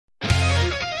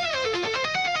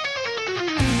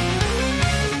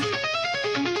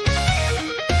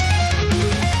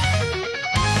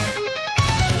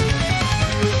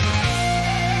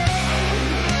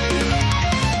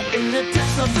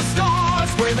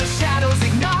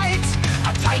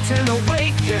Titan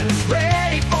awakens,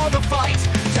 ready for the fight.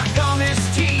 Jagamis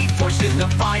T pushing the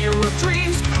fire of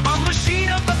dreams, a machine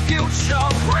of the future,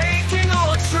 breaking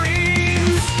all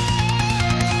extremes.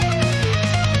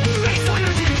 Face the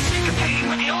energy and syncopate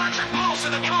with the electric pulse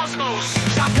of the cosmos.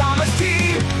 Jagamis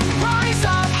T, rise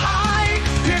up high,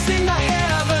 piercing the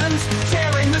heavens,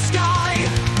 tearing the sky.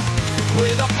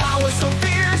 With a power so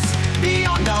fierce,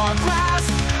 beyond our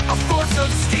grasp, a force of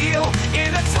steel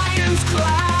in a Titan's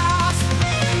clasp.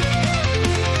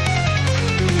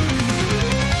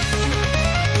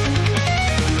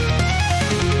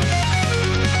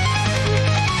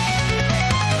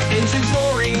 Engines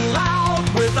roaring loud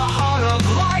with a heart of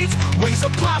light, wings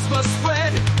of plasma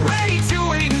spread, ready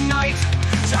to ignite.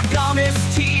 Jagamis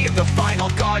T, the final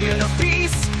guardian of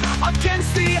peace,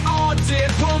 against the odds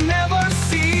it will never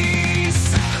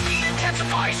cease. The beat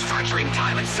intensifies, fracturing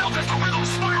time itself as the rhythm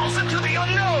spirals into the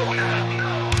unknown.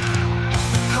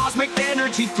 Cosmic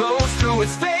energy flows through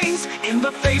its veins. In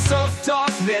the face of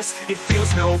darkness, it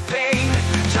feels no pain.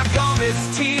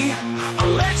 Jagamis T, a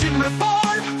legend reborn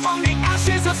from the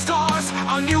ashes of stars.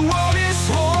 A new world is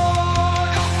born.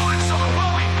 The words of a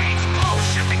rolling beat flow,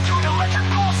 shifting through the electric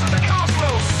pulse of the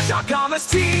cosmos. Jagamis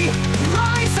T,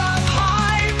 rise up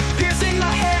high, piercing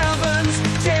the heavens,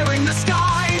 tearing the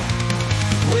sky.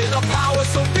 With a power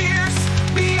so fierce,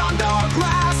 beyond our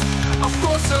grasp, a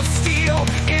force of steel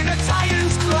in a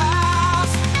Titan's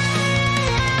clasp.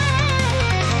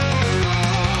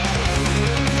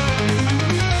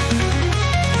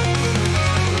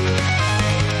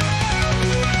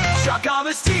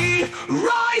 Jagamis T,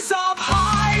 rise up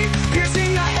high,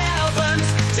 piercing the heavens,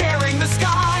 tearing the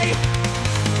sky.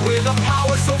 With a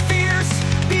power so fierce,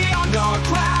 beyond our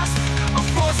grasp, a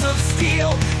force of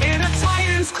steel in a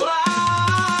Titan's clasp.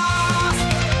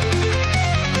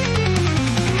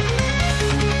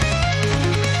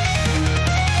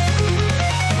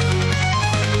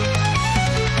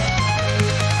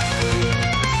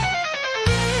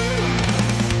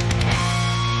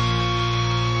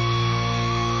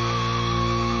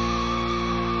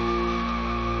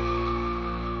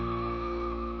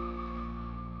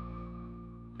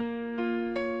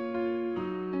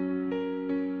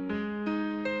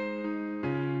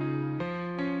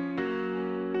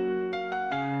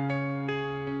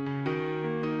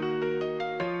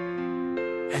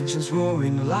 Engines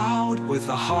roaring loud with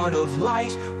a heart of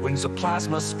light, wings of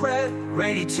plasma spread,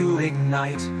 ready to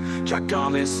ignite.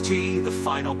 Jagamis T, the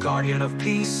final guardian of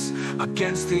peace,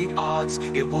 against the odds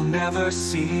it will never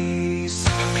cease.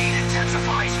 The beat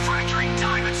intensifies, fracturing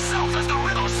time itself as the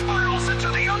rhythm spirals into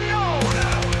the unknown.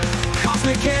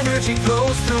 Cosmic energy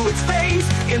flows through its veins.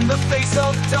 In the face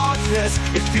of darkness,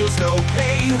 it feels no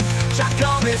pain.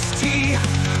 Jagamis T,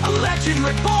 a legend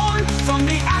reborn from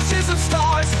the ashes of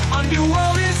stars. A new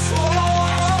world is born.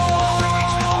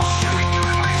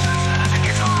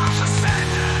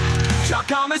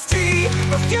 Jagamis T,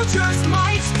 the future's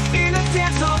might, in a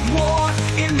dance of war,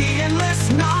 in the endless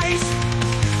night.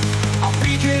 A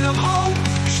beacon of hope,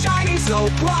 shining so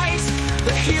bright,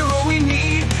 the hero we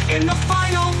need in the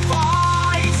final